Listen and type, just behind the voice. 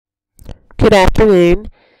Good afternoon.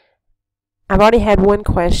 I've already had one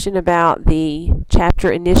question about the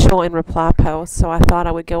chapter initial and reply post, so I thought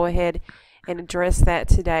I would go ahead and address that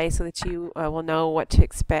today so that you will know what to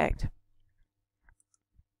expect.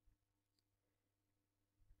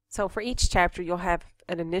 So for each chapter, you'll have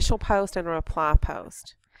an initial post and a reply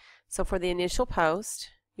post. So for the initial post,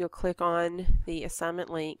 you'll click on the assignment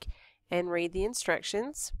link and read the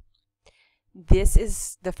instructions.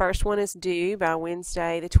 The first one is due by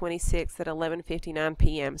Wednesday the 26th at 11:59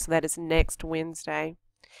 p.m. So that is next Wednesday.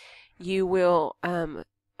 You will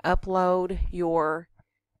upload your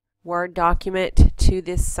Word document to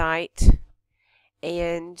this site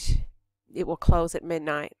and it will close at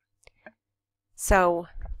midnight. So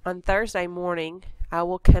on Thursday morning, I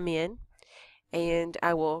will come in and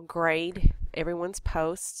I will grade everyone's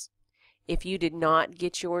posts. If you did not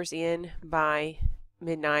get yours in by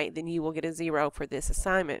midnight, then you will get a 0 for this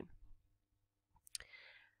assignment.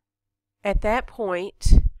 At that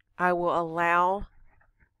point, I will allow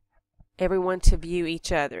everyone to view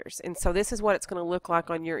each other's. And so this is what it's going to look like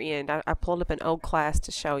on your end. I pulled up an old class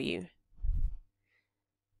to show you.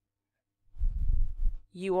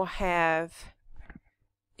 You will have,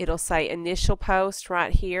 it'll say initial post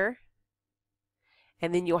right here,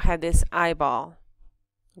 and then you'll have this eyeball.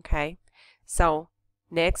 Okay, so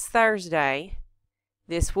next Thursday,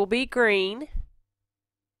 this will be green,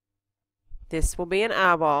 this will be an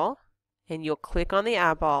eyeball, and you'll click on the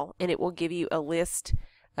eyeball and it will give you a list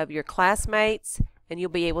of your classmates, and you'll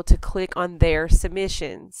be able to click on their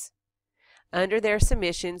submissions. Under their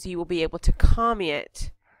submissions, you will be able to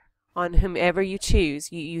comment on whomever you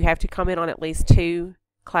choose. You have to comment on at least 2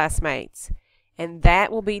 classmates, and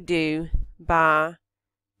that will be due by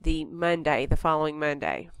the following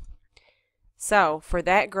Monday. So for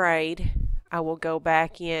that grade, I will go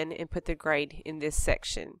back in and put the grade in this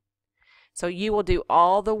section. So you will do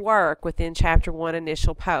all the work within Chapter 1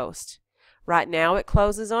 initial post. Right now it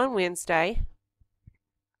closes on Wednesday,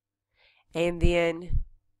 and then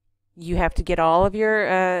you have to get all of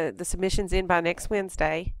your the submissions in by next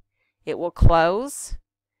Wednesday. It will close.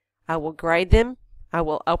 I will grade them. I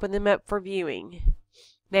will open them up for viewing.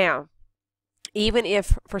 Now, even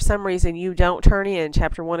if for some reason you don't turn in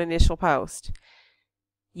Chapter 1 initial post,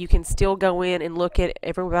 you can still go in and look at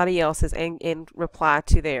everybody else's and reply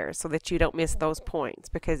to theirs so that you don't miss those points,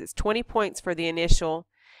 because it's 20 points for the initial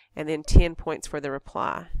and then 10 points for the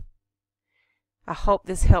reply. I hope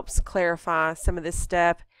this helps clarify some of this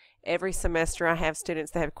stuff. Every semester I have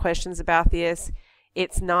students that have questions about this.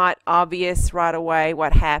 It's not obvious right away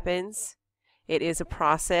what happens. It is a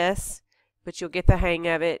process, but you'll get the hang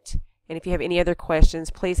of it. And if you have any other questions,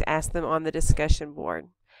 please ask them on the discussion board.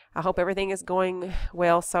 I hope everything is going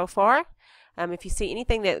well so far. If you see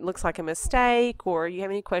anything that looks like a mistake or you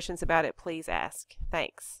have any questions about it, please ask.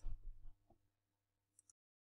 Thanks.